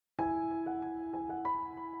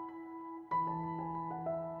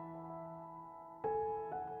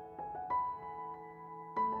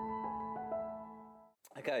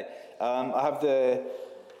Okay, I have the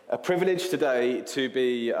privilege today to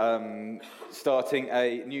be starting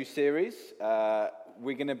a new series. We're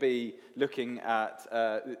going to be looking at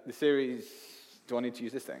the series. Do I need to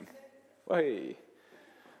use this thing? Hey.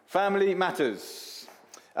 Family Matters.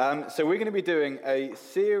 So we're going to be doing a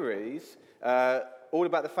series all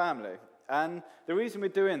about the family. And the reason we're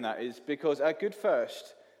doing that is because at Good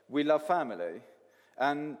First, we love family.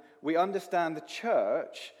 And we understand the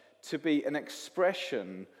church to be an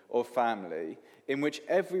expression of family in which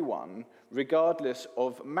everyone, regardless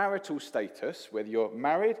of marital status, whether you're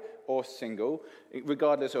married or single,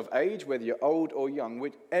 regardless of age, whether you're old or young,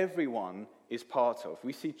 which everyone is part of.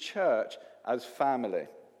 We see church as family.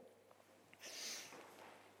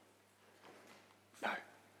 No.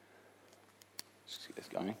 Let's get this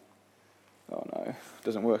going. Oh no, it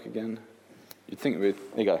doesn't work again. You'd think it would.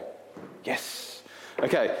 There you go. Yes.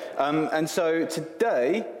 Okay, and so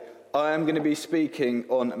today I am going to be speaking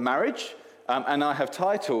on marriage, and I have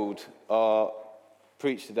titled our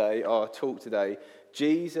talk today,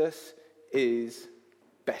 Jesus is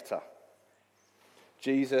Better.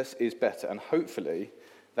 Jesus is better, and hopefully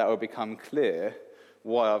that will become clear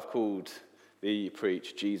why I've called the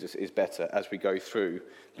preach Jesus is Better as we go through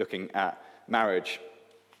looking at marriage.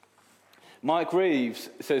 Mike Reeves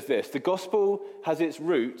says this: the gospel has its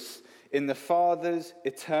roots in the Father's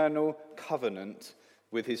eternal covenant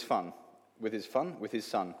with his Son.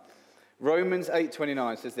 Romans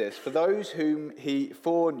 8:29 says this: for those whom he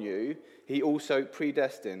foreknew, he also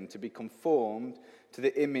predestined to be conformed to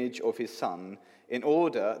the image of his Son, in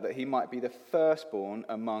order that he might be the firstborn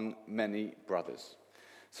among many brothers.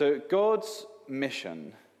 So God's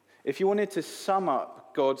mission, if you wanted to sum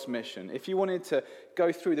up God's mission, if you wanted to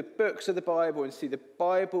go through the books of the Bible and see the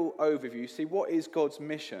Bible overview, see what is God's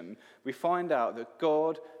mission, we find out that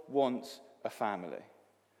God wants a family.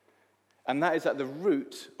 And that is at the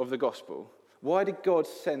root of the gospel. Why did God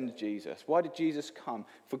send Jesus? Why did Jesus come?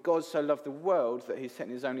 For God so loved the world that he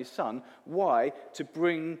sent his only Son. Why? To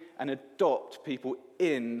bring and adopt people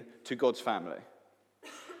in to God's family.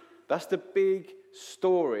 That's the big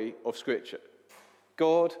story of Scripture.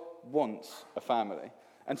 God wants a family.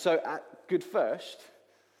 And so at Good First,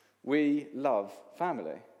 we love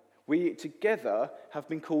family. We together have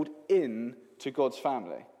been called in to God's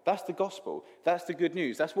family. That's the gospel. That's the good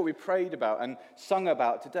news. That's what we prayed about and sung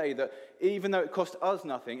about today, that even though it cost us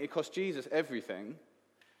nothing, it cost Jesus everything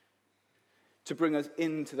to bring us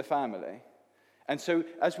into the family. And so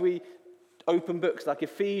as we open books like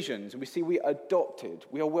Ephesians, and we see we are adopted,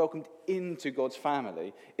 we are welcomed into God's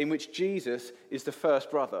family, in which Jesus is the first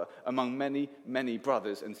brother among many, many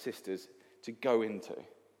brothers and sisters to go into.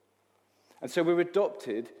 And so we're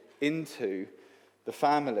adopted into the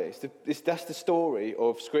family. That's the story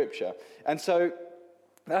of Scripture. And so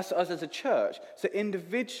that's us as a church. So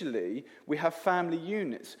individually, we have family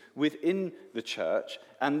units within the church,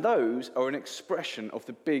 and those are an expression of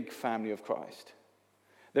the big family of Christ.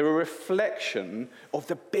 They're a reflection of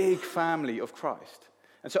the big family of Christ.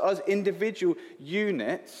 And so us individual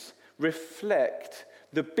units reflect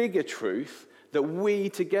the bigger truth that we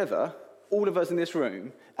together, all of us in this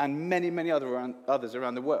room, and many, many others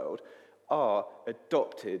around the world, are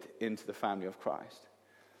adopted into the family of Christ.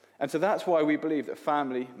 And so that's why we believe that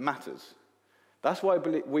family matters. That's why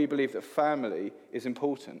we believe that family is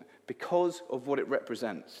important, because of what it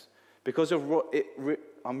represents. Because of what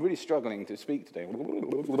I'm really struggling to speak today.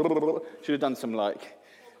 Should have done some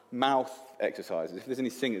mouth exercises. If there's any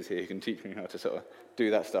singers here who can teach me how to sort of do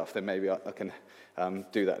that stuff, then maybe I can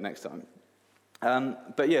do that next time.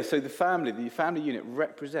 But yeah, so the family unit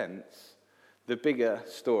represents the bigger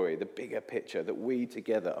story, the bigger picture, that we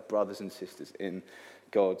together are brothers and sisters in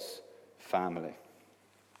God's family.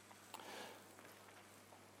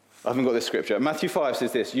 I haven't got this scripture. Matthew 5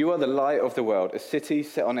 says this: you are the light of the world. A city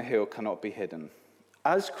set on a hill cannot be hidden.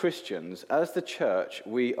 As Christians, as the church,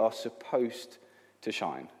 we are supposed to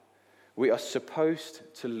shine. We are supposed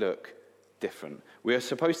to look different. We are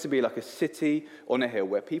supposed to be like a city on a hill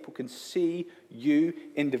where people can see you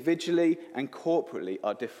individually and corporately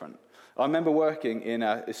are different. I remember working in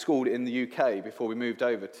a school in the UK before we moved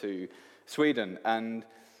over to Sweden, and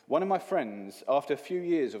one of my friends, after a few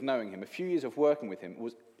years of knowing him, a few years of working with him,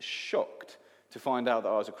 was shocked to find out that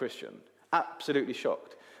I was a Christian. Absolutely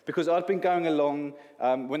shocked. Because I'd been going along,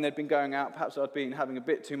 when they'd been going out, perhaps I'd been having a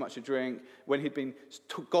bit too much to drink, when he'd been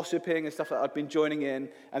gossiping and stuff like that, I'd been joining in,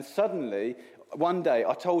 and suddenly, one day,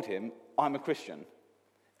 I told him, I'm a Christian.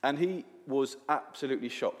 And he was absolutely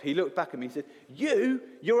shocked. He looked back at me and said,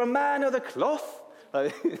 you're a man of the cloth?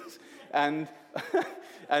 And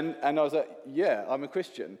I was like, yeah, I'm a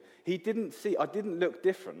Christian. I didn't look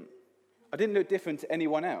different. I didn't look different to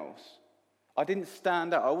anyone else. I didn't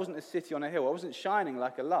stand out. I wasn't a city on a hill. I wasn't shining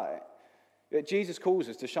like a light. Yet Jesus calls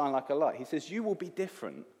us to shine like a light. He says, you will be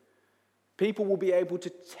different. People will be able to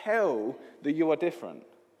tell that you are different.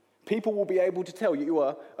 People will be able to tell you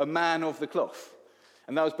are a man of the cloth.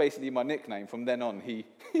 And that was basically my nickname from then on.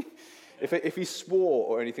 If he swore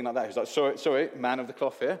or anything like that, he was like, sorry, man of the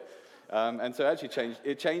cloth here. And so it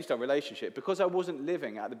actually changed our relationship because I wasn't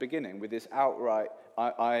living at the beginning with this outright,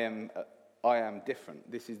 I am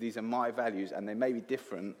different. These are my values, and they may be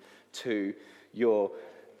different to your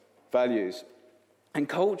values. And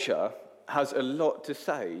culture has a lot to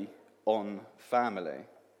say on family.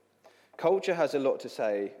 Culture has a lot to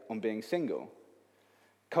say on being single.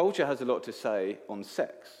 Culture has a lot to say on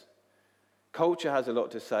sex. Culture has a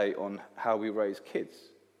lot to say on how we raise kids.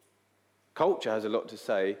 Culture has a lot to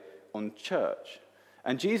say on church.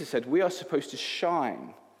 And Jesus said we are supposed to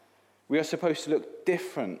shine. We are supposed to look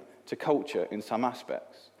different to culture in some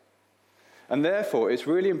aspects. And therefore, it's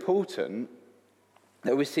really important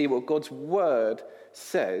that we see what God's word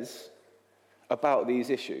says about these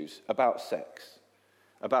issues, about sex,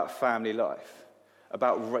 about family life,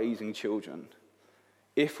 about raising children.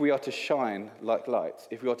 If we are to shine like lights,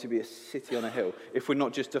 if we are to be a city on a hill, if we're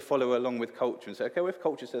not just to follow along with culture and say, okay, well, if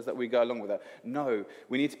culture says that, we go along with that. No,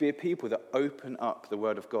 we need to be a people that open up the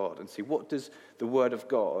Word of God and see, what does the Word of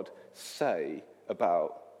God say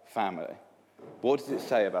about family? What does it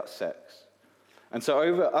say about sex? And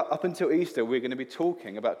so up until Easter, we're going to be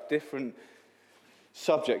talking about different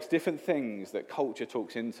subjects, different things that culture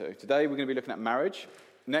talks into. Today, we're going to be looking at marriage.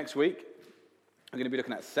 Next week, we're going to be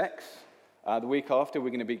looking at sex. The week after, we're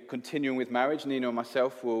going to be continuing with marriage. Nina and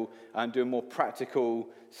myself will do a more practical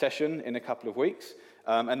session in a couple of weeks.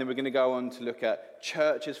 And then we're going to go on to look at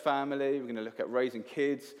church as family. We're going to look at raising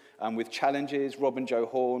kids with challenges. Rob and Joe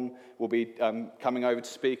Horn will be coming over to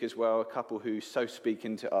speak as well, a couple who so speak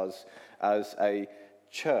into us as a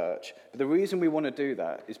church. But the reason we want to do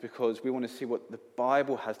that is because we want to see what the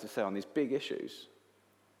Bible has to say on these big issues,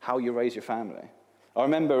 how you raise your family. I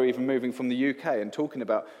remember even moving from the UK and talking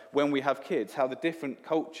about when we have kids, how the different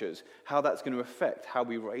cultures, how that's going to affect how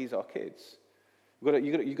we raise our kids.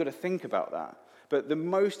 You've got to think about that. But the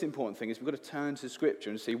most important thing is we've got to turn to Scripture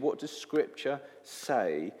and see, what does Scripture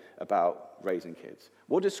say about raising kids?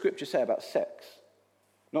 What does Scripture say about sex?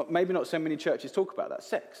 Maybe not so many churches talk about that,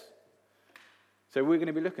 sex. So we're going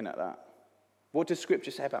to be looking at that. What does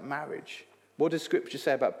Scripture say about marriage? What does Scripture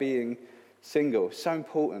say about being single? So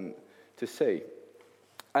important to see.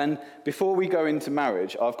 And before we go into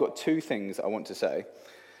marriage, I've got two things I want to say.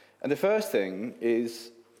 And the first thing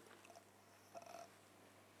is,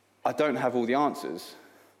 I don't have all the answers.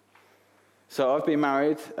 So I've been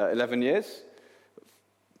married 11 years,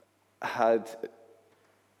 had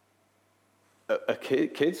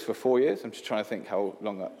kids for 4 years. I'm just trying to think how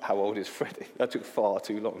old is Freddie. That took far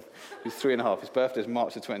too long. He's 3.5. His birthday's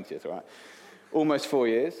March the 20th, right? Almost 4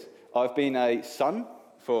 years. I've been a son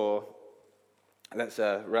for, let's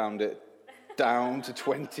round it down to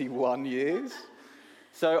 21 years.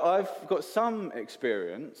 So I've got some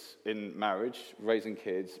experience in marriage, raising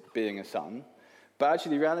kids, being a son. But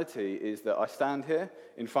actually the reality is that I stand here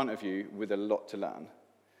in front of you with a lot to learn.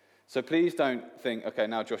 So please don't think, okay,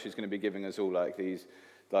 now Josh is going to be giving us all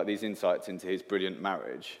these insights into his brilliant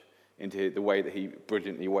marriage, into the way that he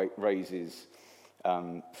brilliantly raises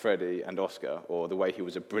Freddie and Oscar, or the way he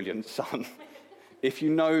was a brilliant son. If you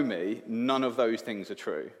know me, none of those things are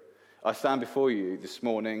true. I stand before you this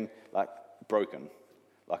morning broken,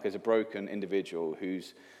 as a broken individual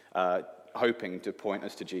who's hoping to point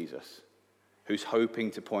us to Jesus, who's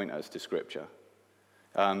hoping to point us to Scripture.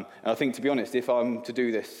 And I think, to be honest, if I'm to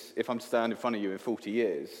do this, if I'm to stand in front of you in 40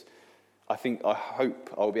 years, I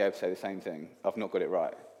hope I'll be able to say the same thing. I've not got it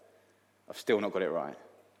right. I've still not got it right,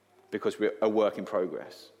 because we're a work in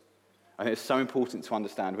progress. I think it's so important to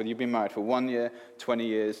understand, whether you've been married for 1 year, 20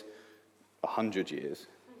 years, 100 years,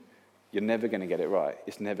 you're never going to get it right.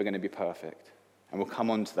 It's never going to be perfect. And we'll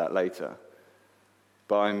come on to that later.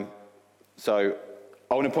 So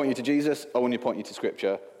I want to point you to Jesus. I want to point you to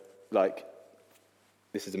Scripture.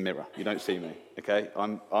 This is a mirror. You don't see me, okay?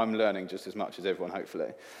 I'm learning just as much as everyone,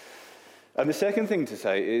 hopefully. And the second thing to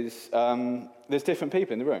say is there's different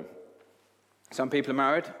people in the room. Some people are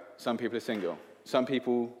married. Some people are single. Some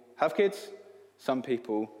people have kids. Some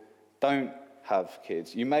people don't have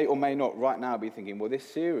kids. You may or may not right now be thinking, well, this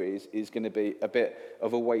series is going to be a bit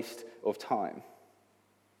of a waste of time.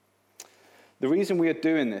 The reason we are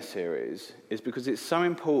doing this series is because it's so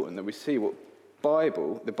important that we see what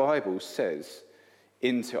the Bible says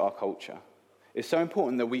into our culture, It's so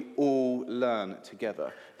important that we all learn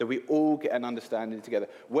together, that we all get an understanding together.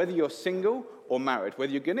 Whether you're single or married,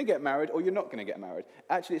 whether you're going to get married or you're not going to get married.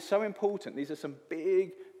 Actually, it's so important. These are some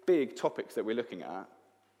big, big topics that we're looking at.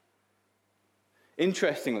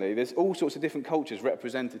 Interestingly, there's all sorts of different cultures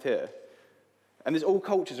represented here. And there's all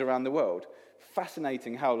cultures around the world.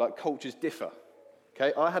 Fascinating how, cultures differ.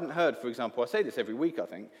 Okay, I hadn't heard, for example, I say this every week, I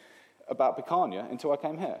think, about picanha until I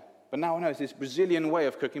came here. But now I know it's this Brazilian way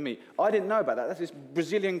of cooking meat. I didn't know about that. That's this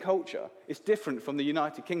Brazilian culture. It's different from the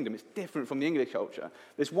United Kingdom. It's different from the English culture.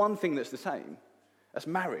 There's one thing that's the same. That's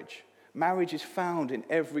marriage. Marriage is found in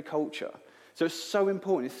every culture. So it's so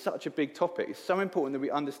important. It's such a big topic. It's so important that we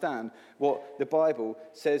understand what the Bible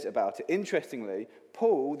says about it. Interestingly,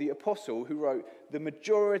 Paul, the apostle who wrote the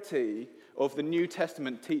majority of the New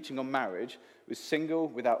Testament teaching on marriage, was single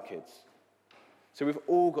without kids. So we've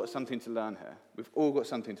all got something to learn here. We've all got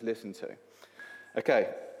something to listen to. Okay,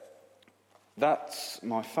 that's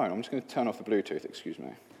my phone. I'm just going to turn off the Bluetooth, excuse me.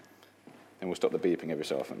 And we'll stop the beeping every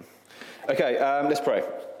so often. Okay, let's pray.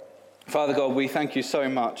 Father God, we thank you so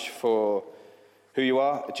much for who you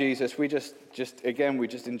are, Jesus. We just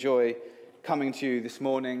enjoy coming to you this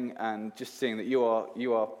morning and just seeing that you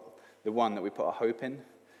are the one that we put our hope in.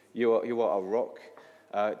 You are our rock.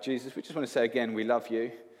 Jesus, we just want to say again, we love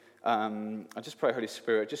you. I just pray, Holy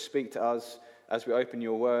Spirit, just speak to us as we open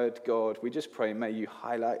your word, God. We just pray, may you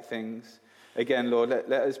highlight things. Again, Lord,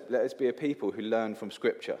 let us be a people who learn from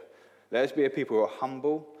Scripture. Let us be a people who are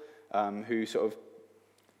humble, who sort of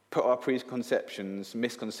put our preconceptions,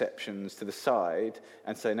 misconceptions to the side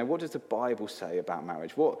and say, now, what does the Bible say about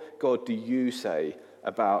marriage? What, God, do you say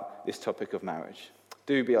about this topic of marriage?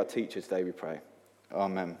 Do be our teacher today, we pray.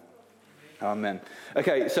 Amen. Amen.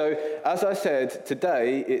 Okay, so as I said,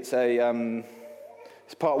 today it's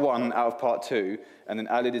part 1 out of part 2, and then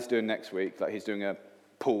Alid is doing next week, he's doing a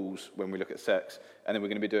pause when we look at sex, and then we're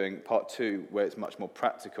going to be doing part 2 where it's much more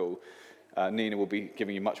practical. Nina will be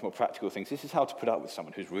giving you much more practical things. This is how to put up with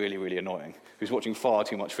someone who's really, really annoying, who's watching far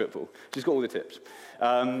too much football. She's got all the tips.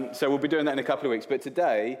 So we'll be doing that in a couple of weeks. But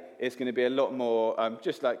today, it's going to be a lot more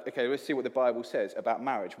okay, let's see what the Bible says about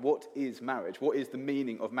marriage. What is marriage? What is the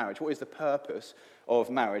meaning of marriage? What is the purpose of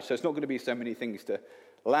marriage? So it's not going to be so many things to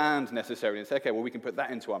land necessarily and say, okay, well, we can put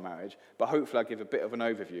that into our marriage. But hopefully I'll give a bit of an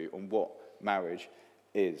overview on what marriage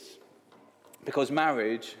is. Because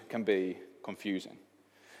marriage can be confusing.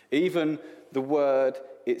 Even the word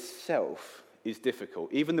itself is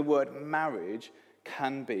difficult. Even the word marriage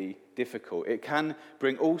can be difficult. It can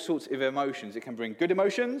bring all sorts of emotions. It can bring good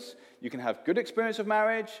emotions. You can have good experience of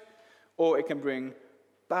marriage, or it can bring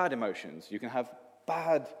bad emotions. You can have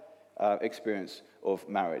bad experience of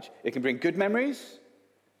marriage. It can bring good memories,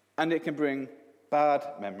 and it can bring bad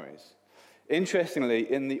memories.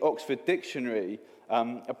 Interestingly, in the Oxford Dictionary,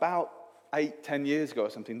 about 8-10 years ago or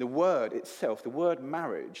something, the word itself, the word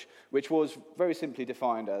marriage, which was very simply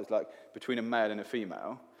defined as between a male and a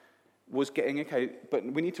female, was getting, okay, but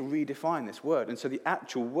we need to redefine this word. And so the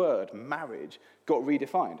actual word marriage got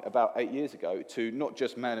redefined about 8 years ago to not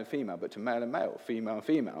just male and female, but to male and male, female and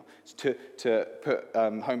female, to put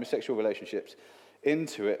homosexual relationships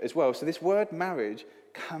into it as well. So this word marriage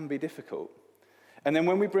can be difficult. And then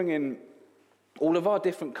when we bring in all of our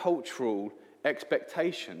different cultural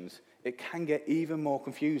expectations, it can get even more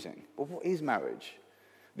confusing. But what is marriage?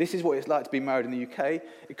 This is what it's like to be married in the UK.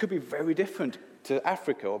 It could be very different to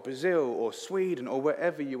Africa or Brazil or Sweden or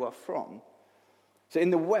wherever you are from. So in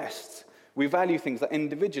the West, we value things like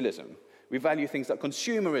individualism. We value things like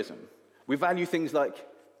consumerism. We value things like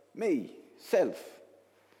me, self.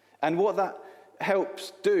 And what that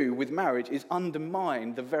helps do with marriage is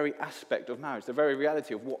undermine the very aspect of marriage, the very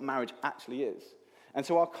reality of what marriage actually is. And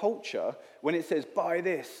so our culture, when it says, buy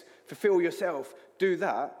this, fulfill yourself, do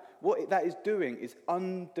that, what that is doing is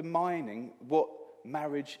undermining what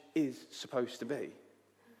marriage is supposed to be.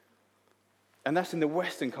 And that's in the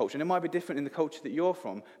Western culture. And it might be different in the culture that you're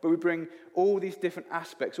from, but we bring all these different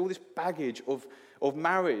aspects, all this baggage of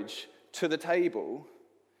marriage to the table.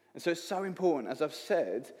 And so it's so important, as I've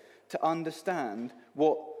said, to understand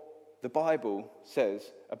what the Bible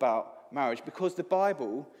says about marriage, because the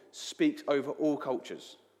Bible speaks over all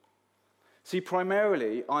cultures. See,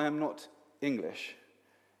 primarily, I am not English.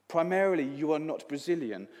 Primarily, you are not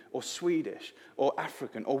Brazilian or Swedish or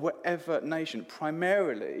African or whatever nation.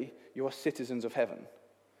 Primarily, you are citizens of heaven.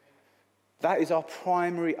 That is our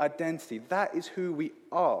primary identity. That is who we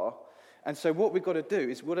are. And so what we've got to do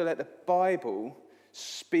is we've got to let the Bible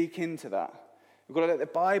speak into that. We've got to let the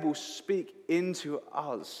Bible speak into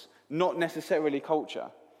us, not necessarily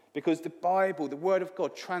culture. Because the Bible, the Word of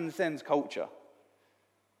God, transcends culture.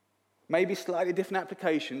 Maybe slightly different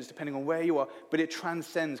applications depending on where you are, but it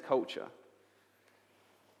transcends culture.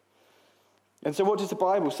 And so what does the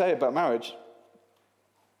Bible say about marriage?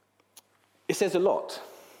 It says a lot.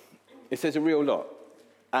 It says a real lot.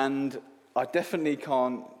 And I definitely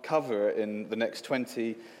can't cover it in the next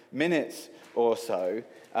 20 minutes or so.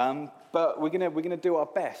 But we're going to do our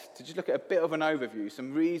best to just look at a bit of an overview,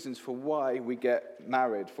 some reasons for why we get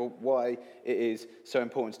married, for why it is so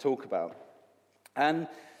important to talk about. And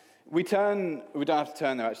we don't have to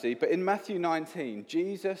turn there actually, but in Matthew 19,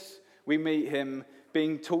 Jesus, we meet him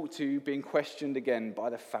being talked to, being questioned again by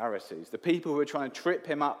the Pharisees, the people who are trying to trip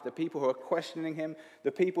him up, the people who are questioning him,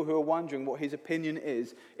 the people who are wondering what his opinion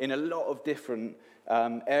is in a lot of different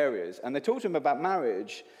areas. And they talk to him about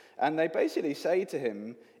marriage, and they basically say to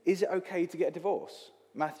him, is it okay to get a divorce?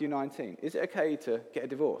 Matthew 19, is it okay to get a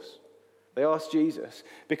divorce? They asked Jesus,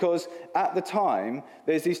 because at the time,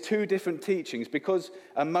 there's these two different teachings, because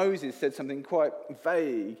Moses said something quite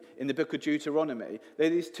vague in the book of Deuteronomy. There are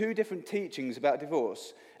these two different teachings about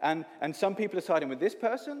divorce, and some people are siding with this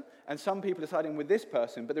person, and some people are siding with this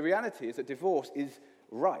person, but the reality is that divorce is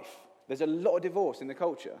rife. There's a lot of divorce in the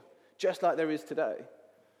culture, just like there is today.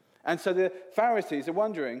 And so the Pharisees are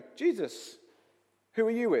wondering, Jesus, who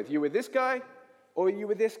are you with? Are you with this guy, or are you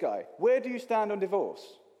with this guy? Where do you stand on divorce?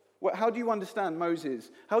 How do you understand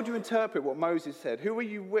Moses? How do you interpret what Moses said? Who are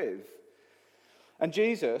you with? And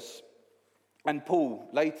Jesus, and Paul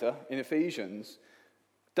later in Ephesians,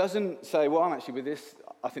 doesn't say, well, I'm actually with this,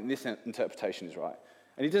 I think this interpretation is right.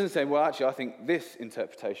 And he doesn't say, well, actually, I think this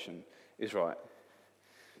interpretation is right.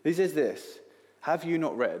 He says this, have you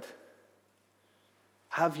not read?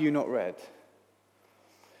 Have you not read?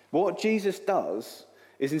 What Jesus does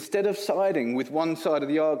is instead of siding with one side of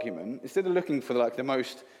the argument, instead of looking for the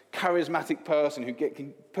most charismatic person who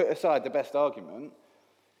can put aside the best argument,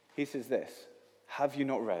 he says this, have you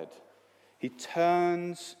not read? He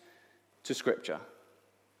turns to Scripture.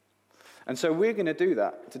 And so we're going to do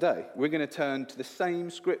that today. We're going to turn to the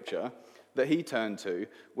same Scripture that he turned to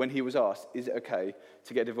when he was asked, is it okay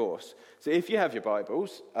to get divorced? So if you have your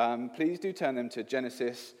Bibles, please do turn them to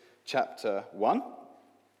Genesis chapter 1.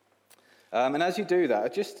 And as you do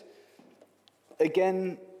that, just,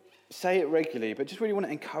 again, say it regularly, but just really want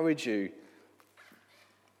to encourage you.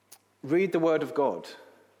 Read the Word of God.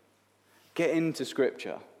 Get into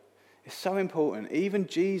Scripture. It's so important. Even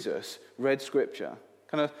Jesus read Scripture.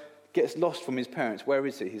 Kind of gets lost from his parents. Where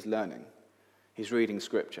is he? He's learning. He's reading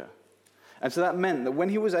Scripture. And so that meant that when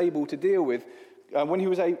he was able to deal with, when he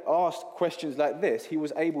was asked questions like this, he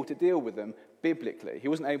was able to deal with them biblically. He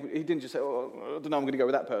didn't just say, oh, I don't know, I'm going to go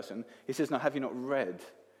with that person. He says, no, have you not read?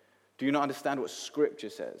 Do you not understand what Scripture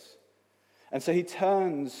says? And so he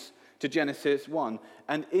turns to Genesis 1,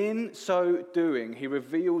 and in so doing, he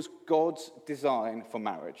reveals God's design for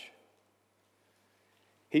marriage.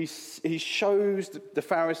 He shows the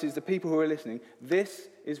Pharisees, the people who are listening, this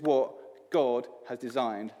is what God has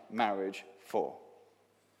designed marriage for.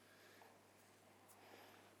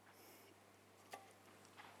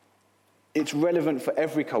 It's relevant for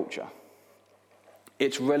every culture.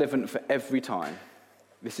 It's relevant for every time.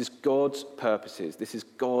 This is God's purposes. This is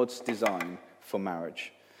God's design for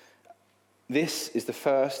marriage. This is the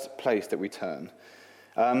first place that we turn.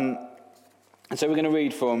 And so we're going to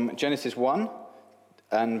read from Genesis 1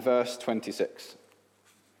 and verse 26.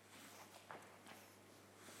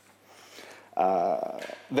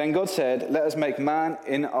 Then God said, let us make man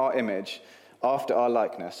in our image, after our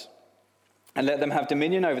likeness, and let them have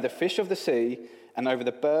dominion over the fish of the sea, and over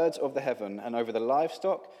the birds of the heaven, and over the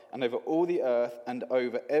livestock, and over all the earth, and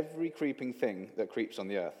over every creeping thing that creeps on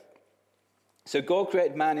the earth. So God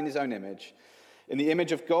created man in his own image. In the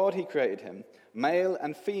image of God he created him. Male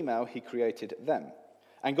and female he created them.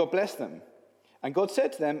 And God blessed them. And God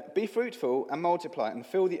said to them, be fruitful and multiply and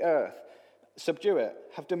fill the earth. Subdue it.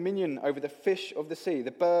 Have dominion over the fish of the sea,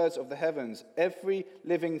 the birds of the heavens, every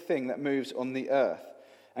living thing that moves on the earth.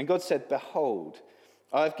 And God said, behold,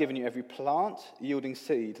 I have given you every plant yielding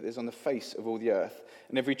seed that is on the face of all the earth,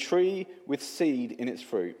 and every tree with seed in its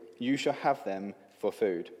fruit. You shall have them for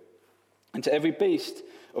food. And to every beast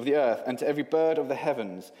of the earth, and to every bird of the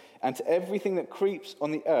heavens, and to everything that creeps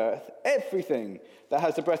on the earth, everything that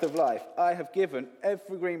has the breath of life, I have given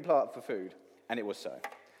every green plant for food. And it was so.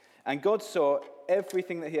 And God saw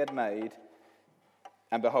everything that he had made,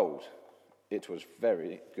 and behold, it was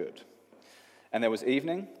very good. And there was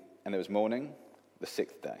evening, and there was morning, the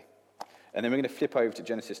sixth day. And then we're going to flip over to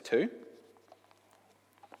Genesis 2,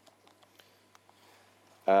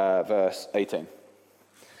 verse 18.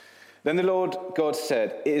 Then the Lord God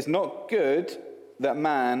said, it is not good that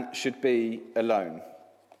man should be alone.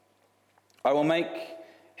 I will make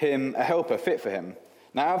him a helper fit for him.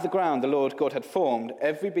 Now out of the ground the Lord God had formed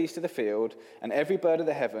every beast of the field and every bird of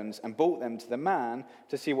the heavens and brought them to the man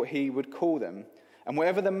to see what he would call them. And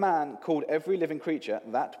whatever the man called every living creature,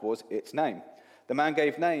 that was its name. The man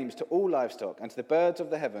gave names to all livestock and to the birds of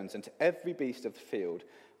the heavens and to every beast of the field.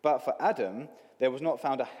 But for Adam there was not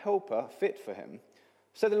found a helper fit for him.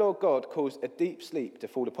 So the Lord God caused a deep sleep to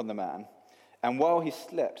fall upon the man, and while he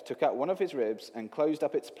slept took out one of his ribs and closed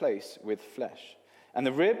up its place with flesh. And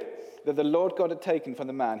the rib that the Lord God had taken from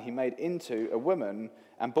the man he made into a woman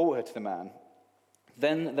and brought her to the man.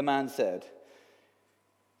 Then the man said,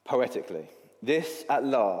 poetically, "This at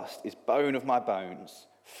last is bone of my bones,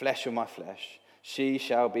 flesh of my flesh. She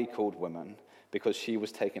shall be called woman, because she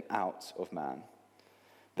was taken out of man.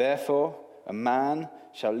 Therefore a man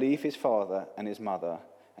shall leave his father and his mother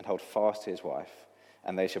and hold fast to his wife,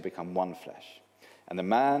 and they shall become one flesh. And the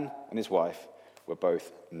man and his wife were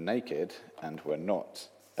both naked and were not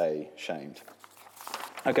ashamed."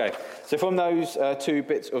 Okay, so from those two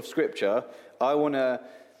bits of scripture, I want to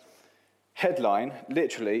headline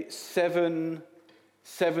literally seven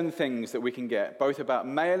things that we can get, both about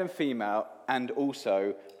male and female and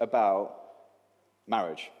also about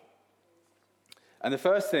marriage. And the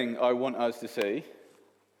first thing I want us to see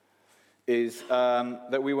is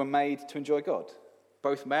that we were made to enjoy God,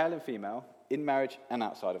 both male and female, in marriage and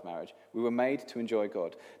outside of marriage. We were made to enjoy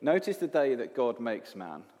God. Notice the day that God makes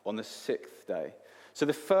man, on the 6th day. So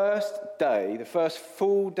the first day, the first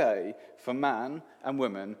full day for man and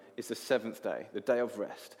woman is the 7th day, the day of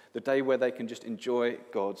rest, the day where they can just enjoy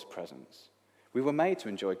God's presence. We were made to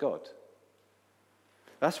enjoy God.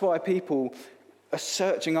 That's why people are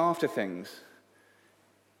searching after things.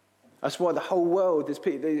 That's why the whole world,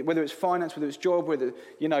 whether it's finance, whether it's job, whether,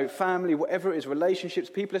 family, whatever it is, relationships,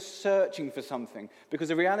 people are searching for something. Because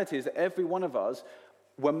the reality is that every one of us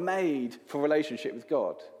were made for relationship with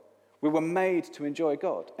God. We were made to enjoy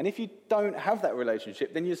God. And if you don't have that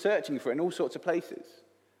relationship, then you're searching for it in all sorts of places.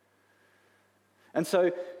 And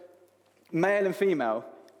so, male and female,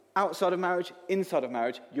 outside of marriage, inside of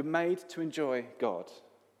marriage, you're made to enjoy God.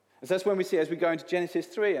 And so that's when we see, as we go into Genesis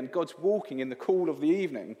 3, and God's walking in the cool of the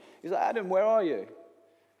evening. He's like, Adam, where are you?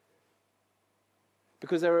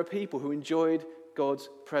 Because there are people who enjoyed God's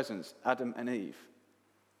presence, Adam and Eve.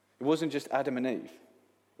 It wasn't just Adam and Eve.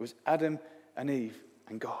 It was Adam and Eve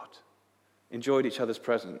and God enjoyed each other's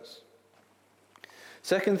presence.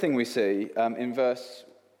 Second thing we see in verse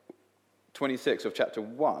 26 of chapter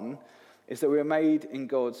 1 is that we are made in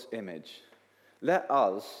God's image. Let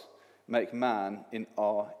us make man in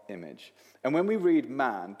our image. And when we read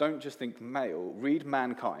man, don't just think male, read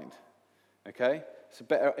mankind. Okay? It's a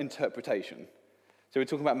better interpretation. So we're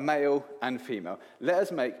talking about male and female. Let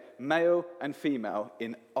us make male and female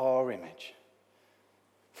in our image.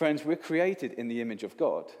 Friends, we're created in the image of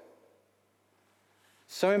God.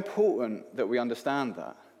 So important that we understand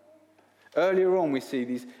that. Earlier on, we see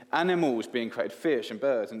these animals being created, fish and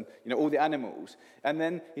birds and all the animals. And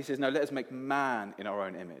then he says, no, let us make man in our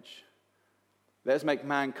own image. Let us make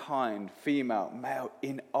mankind, female, male,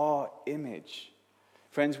 in our image.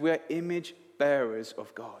 Friends, we are image bearers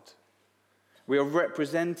of God. We are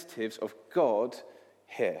representatives of God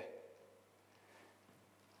here.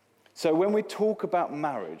 So when we talk about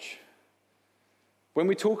marriage, when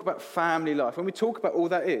we talk about family life, when we talk about all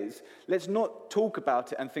that is, let's not talk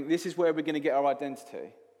about it and think this is where we're going to get our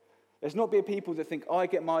identity. Let's not be a people that think, I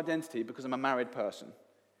get my identity because I'm a married person.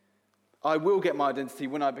 I will get my identity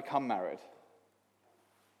when I become married.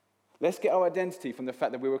 Let's get our identity from the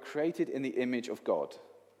fact that we were created in the image of God.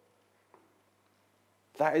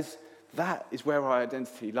 That is where our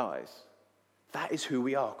identity lies. That is who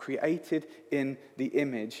we are, created in the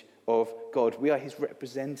image of God. We are his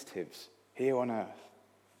representatives here on earth.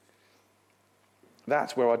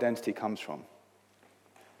 That's where identity comes from.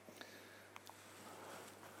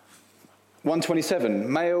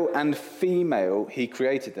 127, male and female, he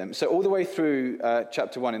created them. So all the way through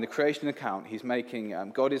chapter 1, in the creation account,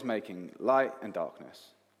 God is making light and darkness,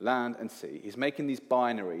 land and sea. He's making these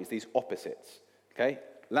binaries, these opposites. Okay?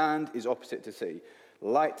 Land is opposite to sea.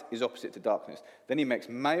 Light is opposite to darkness. Then he makes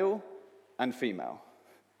male and female.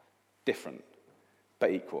 Different, but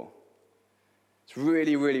equal. It's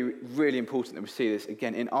really, really, really important that we see this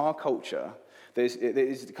again in our culture. There's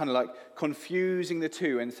kind of like confusing the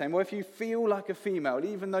two and saying, well, if you feel like a female,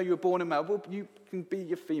 even though you're born a male, well, you can be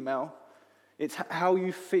your female. It's how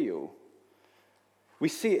you feel. We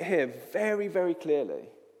see it here very, very clearly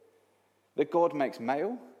that God makes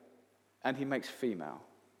male and he makes female.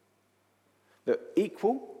 They're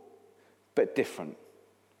equal but different,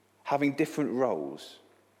 having different roles.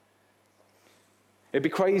 It'd be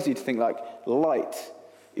crazy to think like light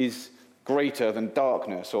is greater than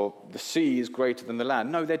darkness, or the sea is greater than the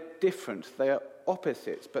land. No, they're different. They are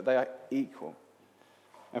opposites, but they are equal.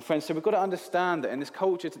 And friends, so we've got to understand that in this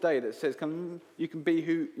culture today that says you can be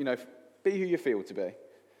who you feel to be.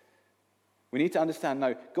 We need to understand,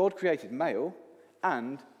 no, God created male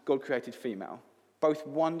and God created female. Both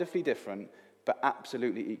wonderfully different, but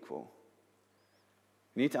absolutely equal.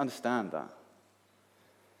 We need to understand that.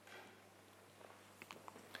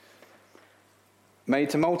 Made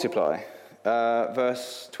to multiply.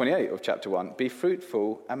 Verse 28 of chapter 1. Be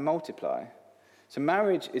fruitful and multiply. So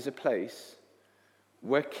marriage is a place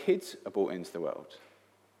where kids are brought into the world.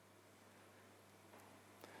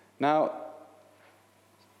 Now,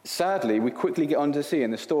 sadly, we quickly get on to see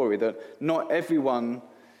in the story that not everyone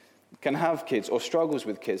can have kids or struggles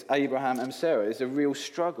with kids. Abraham and Sarah is a real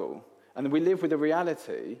struggle. And we live with the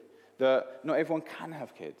reality that not everyone can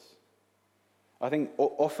have kids. I think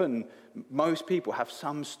often most people have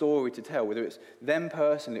some story to tell, whether it's them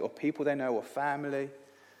personally or people they know or family,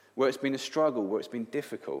 where it's been a struggle, where it's been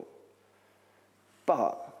difficult.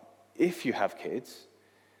 But if you have kids,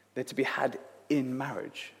 they're to be had in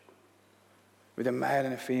marriage, with a male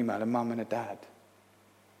and a female, a mum and a dad.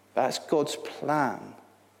 That's God's plan.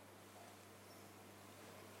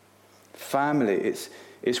 Family,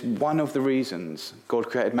 it's one of the reasons God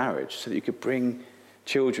created marriage, so that you could bring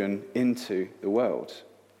children into the world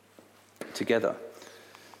together.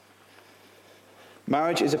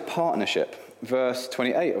 Marriage is a partnership. Verse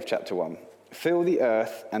 28 of chapter 1. Fill the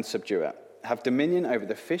earth and subdue it. Have dominion over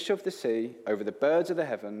the fish of the sea, over the birds of the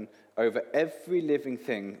heaven, over every living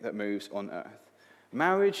thing that moves on earth.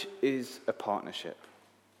 Marriage is a partnership.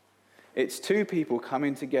 It's two people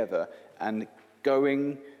coming together and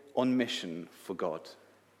going on mission for God.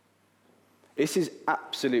 This is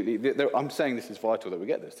absolutely, I'm saying this is vital that we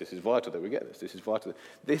get this. This is vital that we get this. This is vital.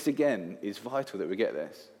 This again is vital that we get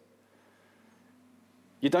this.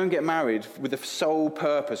 You don't get married with the sole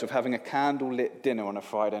purpose of having a candle-lit dinner on a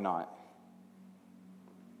Friday night.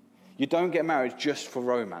 You don't get married just for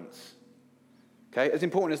romance. Okay? As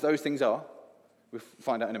important as those things are, we'll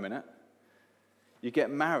find out in a minute. You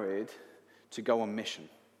get married to go on mission.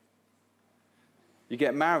 You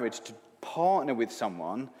get married to partner with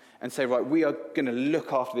someone and say, right, we are going to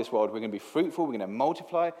look after this world. We're going to be fruitful. We're going to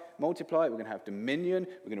multiply. We're going to have dominion.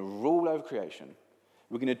 We're going to rule over creation.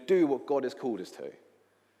 We're going to do what God has called us to.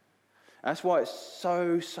 That's why it's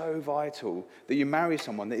so, so vital that you marry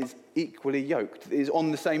someone that is equally yoked, that is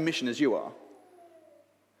on the same mission as you are.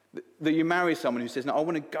 That you marry someone who says, no, I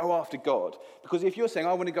want to go after God. Because if you're saying,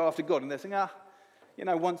 I want to go after God, and they're saying,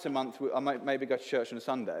 once a month I might maybe go to church on a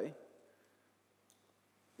Sunday,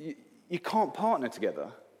 you can't partner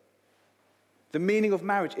together. The meaning of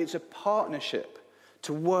marriage, it's a partnership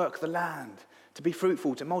to work the land, to be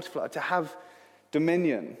fruitful, to multiply, to have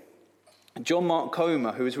dominion. John Mark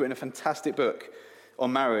Comer, who has written a fantastic book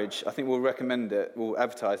on marriage, I think we'll recommend it, we'll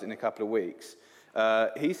advertise it in a couple of weeks.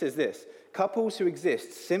 He says this: couples who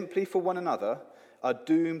exist simply for one another are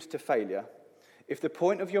doomed to failure. If the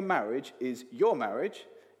point of your marriage is your marriage,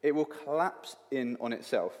 it will collapse in on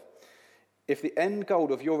itself. If the end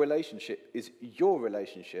goal of your relationship is your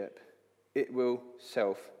relationship, it will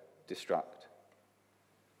self-destruct.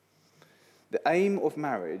 The aim of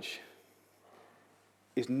marriage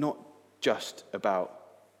is not just about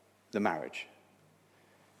the marriage.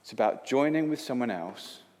 It's about joining with someone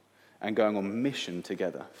else and going on mission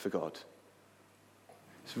together for God.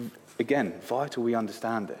 It's, again, vital we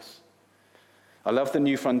understand this. I love the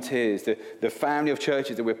New Frontiers, the family of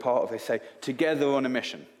churches that we're part of. They say, together on a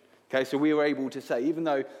mission. Okay, so we were able to say, even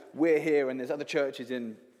though we're here and there's other churches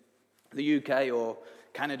in the UK or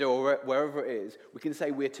Canada or wherever it is, we can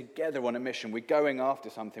say we're together on a mission. We're going after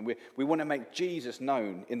something. We want to make Jesus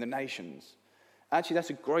known in the nations. Actually, that's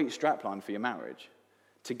a great strapline for your marriage.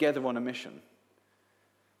 Together on a mission.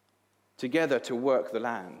 Together to work the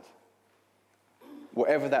land.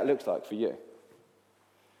 Whatever that looks like for you.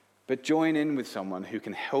 But join in with someone who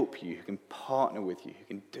can help you, who can partner with you, who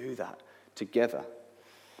can do that together.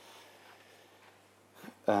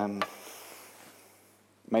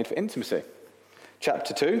 Made for intimacy.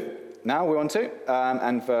 Chapter 2, now we're on to,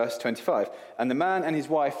 and verse 25. And the man and his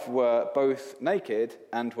wife were both naked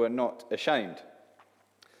and were not ashamed.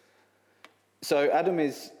 So Adam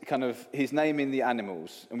is he's naming the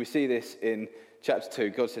animals. And we see this in chapter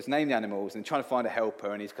 2. God says, name the animals, and trying to find a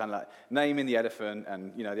helper. And he's kind of like naming the elephant.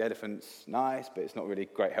 And, the elephant's nice, but it's not really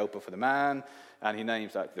a great helper for the man. And he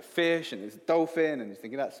names like the fish, and there's a dolphin. And he's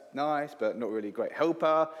thinking, that's nice, but not really a great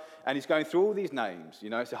helper. And he's going through all these names.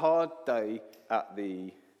 It's a hard day at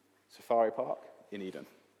the safari park in Eden.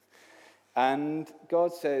 And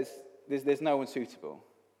God says, there's no one suitable.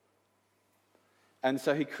 And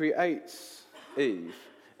so he creates Eve.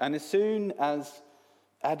 And as soon as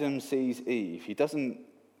Adam sees Eve, he doesn't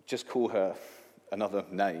just call her another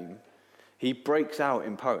name. He breaks out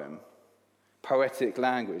in poetic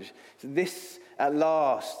language. So this, at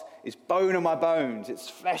last, is bone of my bones. It's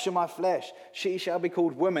flesh of my flesh. She shall be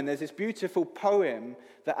called woman. There's this beautiful poem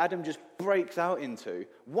that Adam just breaks out into.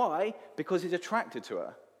 Why? Because he's attracted to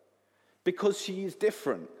her. Because she is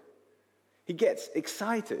different. He gets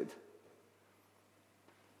excited.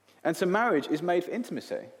 And so marriage is made for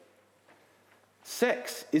intimacy.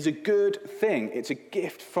 Sex is a good thing. It's a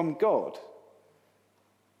gift from God.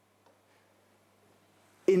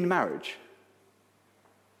 In marriage.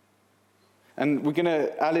 And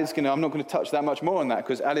I'm not going to touch that much more on that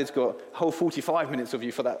because Alid's got a whole 45 minutes of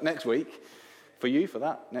you for that next week. For you, for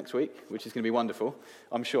that next week, which is going to be wonderful,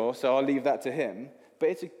 I'm sure. So I'll leave that to him. But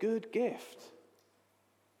it's a good gift.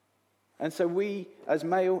 And so we, as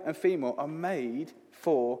male and female, are made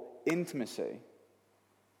for intimacy.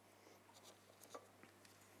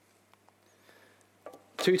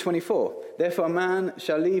 2:24. Therefore a man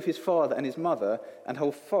shall leave his father and his mother and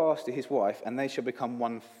hold fast to his wife, and they shall become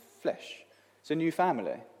one flesh. It's a new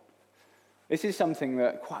family. This is something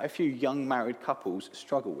that quite a few young married couples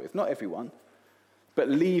struggle with. Not everyone, but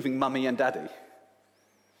leaving mummy and daddy.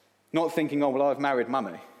 Not thinking, oh, well, I've married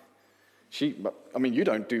mummy. You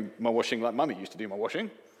don't do my washing like mummy used to do my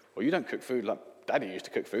washing, or you don't cook food like daddy used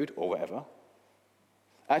to cook food, or whatever.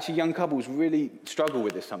 Actually, young couples really struggle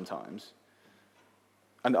with this sometimes.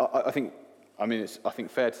 And I think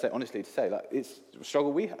fair to say, honestly, it's a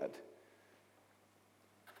struggle we had.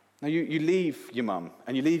 Now, you leave your mum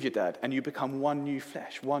and you leave your dad and you become one new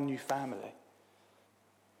flesh, one new family.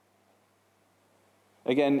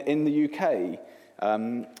 Again, in the UK,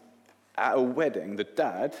 at a wedding, the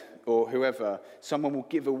dad or whoever, someone will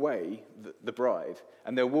give away the bride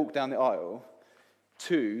and they'll walk down the aisle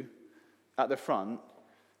to, at the front,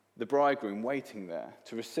 the bridegroom waiting there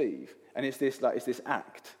to receive. And it's this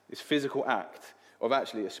act, this physical act of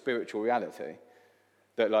actually a spiritual reality.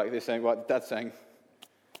 That they're saying, right, dad's saying,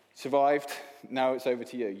 survived, now it's over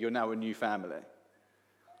to you. You're now a new family.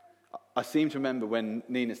 I seem to remember when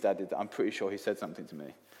Nina's dad did that, I'm pretty sure he said something to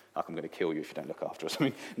me. Like, I'm going to kill you if you don't look after us.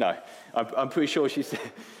 No, I'm pretty sure she said,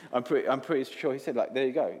 I'm pretty sure he said, there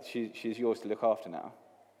you go, she's yours to look after now.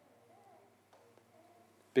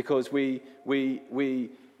 Because we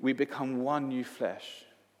become one new flesh.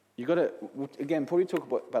 You've got to, again, probably talk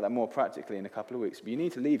about that more practically in a couple of weeks, but you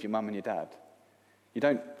need to leave your mum and your dad. You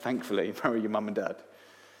don't, thankfully, marry your mum and dad.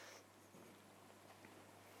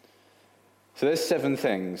 So there's 7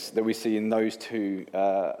 things that we see in those 2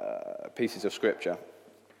 pieces of Scripture.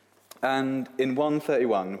 And in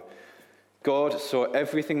 1:31, God saw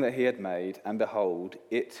everything that he had made, and behold,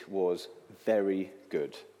 it was very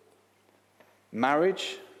good.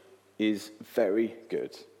 Marriage is very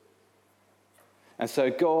good. And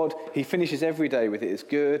so God, he finishes every day with it is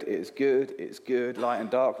good, it is good, it is good. Light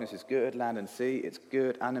and darkness is good, land and sea, it's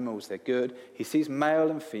good. Animals, they're good. He sees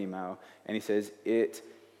male and female, and he says, it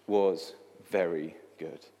was very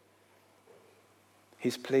good.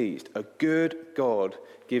 He's pleased. A good God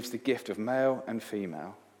gives the gift of male and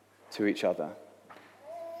female to each other.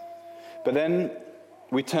 But then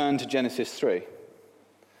we turn to Genesis 3.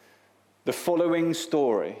 The following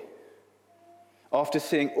story. After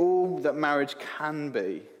seeing all that marriage can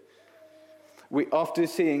be, after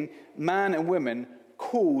seeing man and women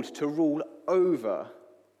called to rule over,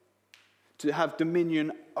 to have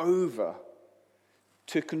dominion over,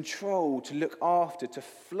 to control, to look after, to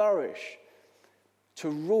flourish, to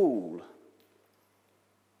rule.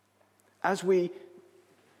 As we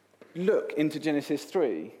look into Genesis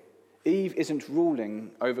 3, Eve isn't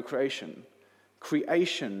ruling over creation.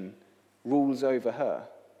 Creation rules over her.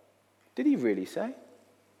 Did he really say?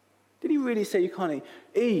 Did he really say you can't eat?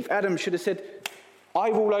 Eve, Adam should have said, I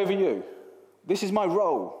rule over you. This is my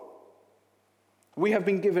role. We have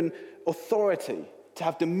been given authority to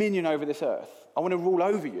have dominion over this earth. I want to rule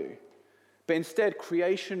over you. But instead,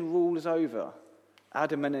 creation rules over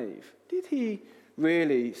Adam and Eve. Did he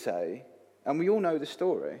really say? And we all know the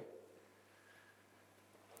story.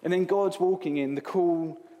 And then God's walking in the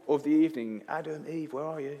cool of the evening. Adam, Eve, where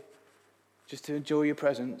are you? Just to enjoy your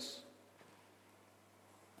presence.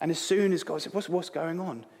 And as soon as God said, what's going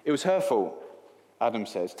on? It was her fault, Adam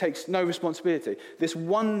says. Takes no responsibility. This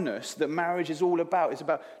oneness that marriage is all about, it's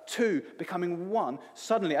about 2 becoming 1.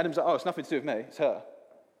 Suddenly, Adam's like, it's nothing to do with me, it's her.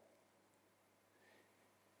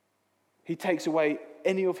 He takes away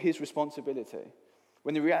any of his responsibility,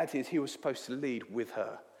 when the reality is he was supposed to lead with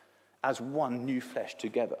her as one new flesh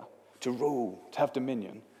together, to rule, to have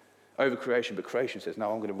dominion over creation. But creation says,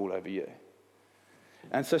 no, I'm going to rule over you.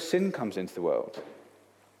 And so sin comes into the world.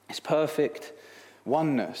 It's perfect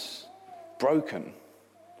oneness, broken.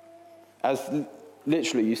 As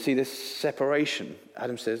literally you see this separation.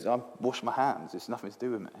 Adam says, I wash my hands. It's nothing to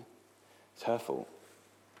do with me. It's her fault.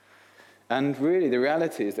 And really the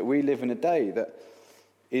reality is that we live in a day that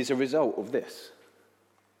is a result of this.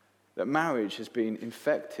 That marriage has been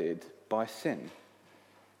infected by sin.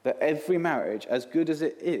 That every marriage, as good as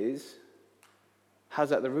it is,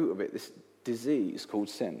 has at the root of it this disease called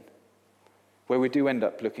sin, where we do end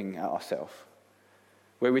up looking at ourselves,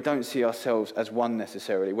 where we don't see ourselves as one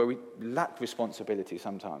necessarily, where we lack responsibility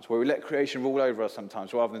sometimes, where we let creation rule over us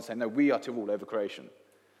sometimes, rather than saying, no, we are to rule over creation.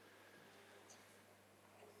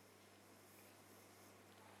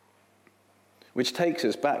 Which takes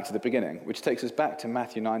us back to the beginning, which takes us back to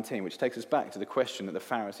Matthew 19, which takes us back to the question that the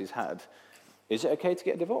Pharisees had, is it okay to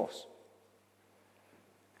get a divorce?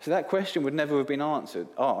 So that question would never have been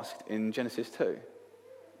asked in Genesis 2.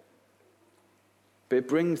 But it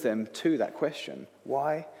brings them to that question.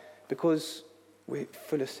 Why? Because we're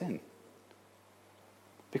full of sin.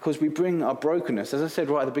 Because we bring our brokenness, as I said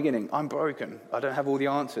right at the beginning, I'm broken, I don't have all the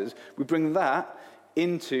answers. We bring that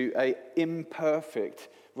into an imperfect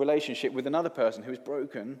relationship with another person who is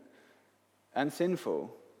broken and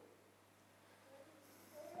sinful.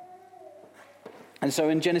 And so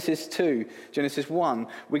in Genesis 2, Genesis 1,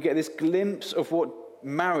 we get this glimpse of what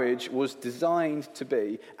marriage was designed to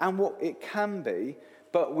be and what it can be,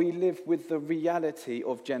 but we live with the reality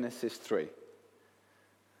of Genesis 3.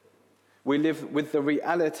 We live with the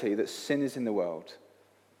reality that sin is in the world,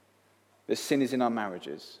 that sin is in our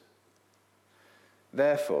marriages.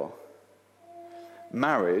 Therefore,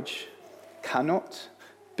 marriage cannot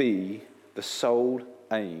be the sole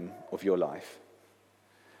aim of your life.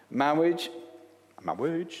 Marriage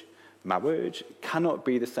cannot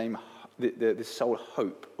be the sole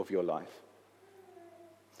hope of your life.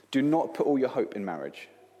 Do not put all your hope in marriage.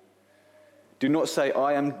 Do not say,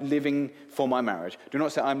 I am living for my marriage. Do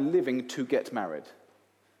not say, I'm living to get married.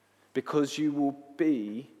 Because you will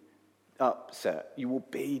be upset. You will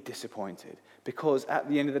be disappointed. Because at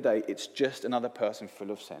the end of the day, it's just another person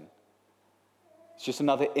full of sin. It's just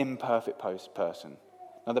another imperfect person.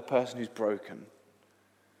 Another person who's broken.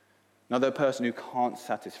 Another person who can't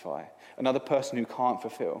satisfy. Another person who can't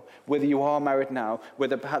fulfill. Whether you are married now,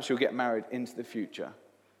 whether perhaps you'll get married into the future.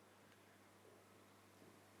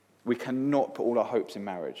 We cannot put all our hopes in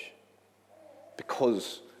marriage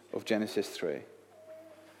because of Genesis 3.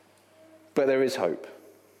 But there is hope.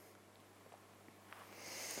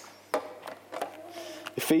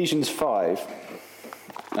 Ephesians 5.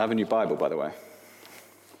 I have a new Bible, by the way.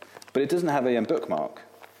 But it doesn't have a bookmark.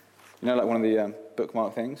 You know, like one of the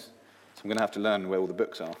bookmark things? So I'm going to have to learn where all the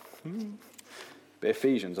books are. But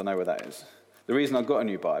Ephesians, I know where that is. The reason I got a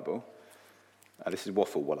new Bible, this is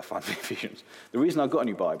waffle while I find the Ephesians. The reason I got a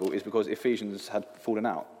new Bible is because Ephesians had fallen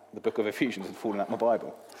out. The book of Ephesians had fallen out my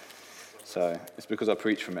Bible. So it's because I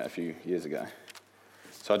preached from it a few years ago.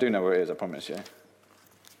 So I do know where it is, I promise you.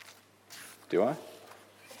 Do I?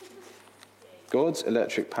 God's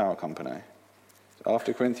Electric Power Company.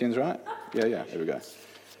 After Corinthians, right? Yeah, here we go.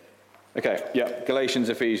 Okay, yeah, Galatians,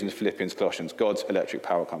 Ephesians, Philippians, Colossians, God's Electric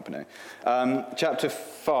Power Company. Chapter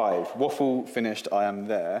 5, waffle finished, I am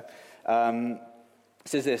there. It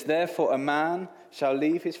says this, therefore a man shall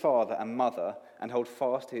leave his father and mother and hold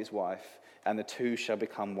fast to his wife, and the two shall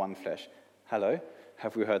become one flesh. Hello,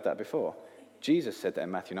 have we heard that before? Jesus said that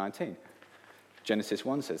in Matthew 19. Genesis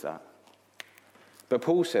 1 says that. But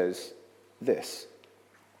Paul says this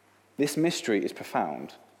mystery is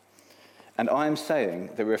profound, and I am saying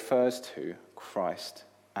that it refers to Christ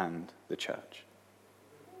and the church.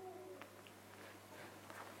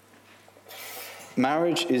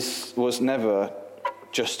 Marriage was never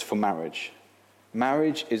just for marriage.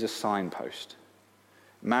 Marriage is a signpost.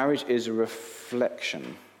 Marriage is a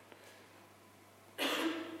reflection.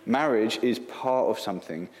 Marriage is part of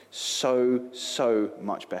something so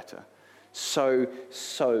much better. So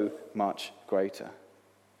much greater.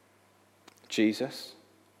 Jesus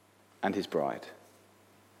and his bride.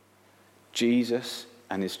 Jesus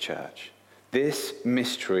and his church. This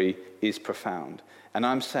mystery is profound. And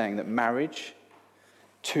I'm saying that marriage,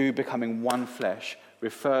 to becoming one flesh,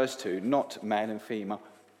 refers to not male and female,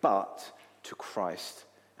 but to Christ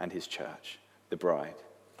and his church, the bride.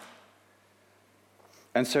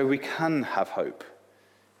 And so we can have hope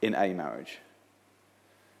in a marriage.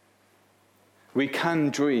 We can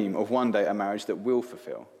dream of one day a marriage that will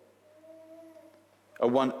fulfill. A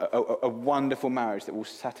wonderful marriage that will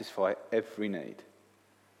satisfy every need.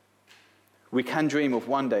 We can dream of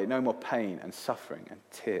one day no more pain and suffering and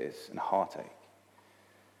tears and heartache.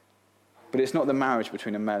 but it's not the marriage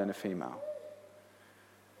between a male and a female.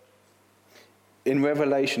 In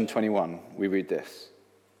Revelation 21, we read this.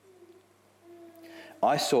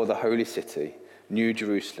 I saw the holy city, New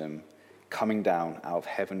Jerusalem, coming down out of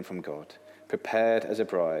heaven from God, prepared as a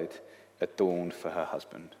bride, adorned for her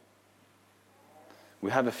husband. We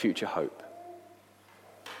have a future hope.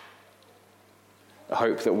 A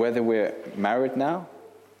hope that whether we're married now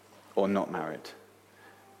or not married,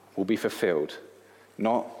 will be fulfilled,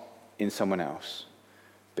 not in someone else,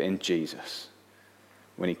 but in Jesus,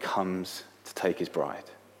 when he comes to take his bride,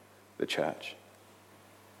 the church.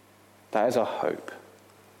 That is our hope.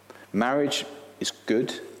 Marriage is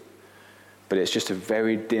good, but it's just a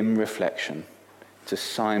very dim reflection. It's a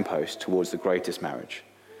signpost towards the greatest marriage.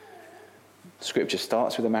 Scripture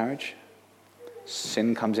starts with a marriage,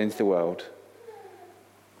 sin comes into the world,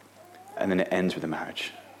 and then it ends with a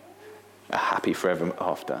marriage. A happy forever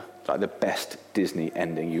after, like the best Disney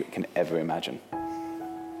ending you can ever imagine.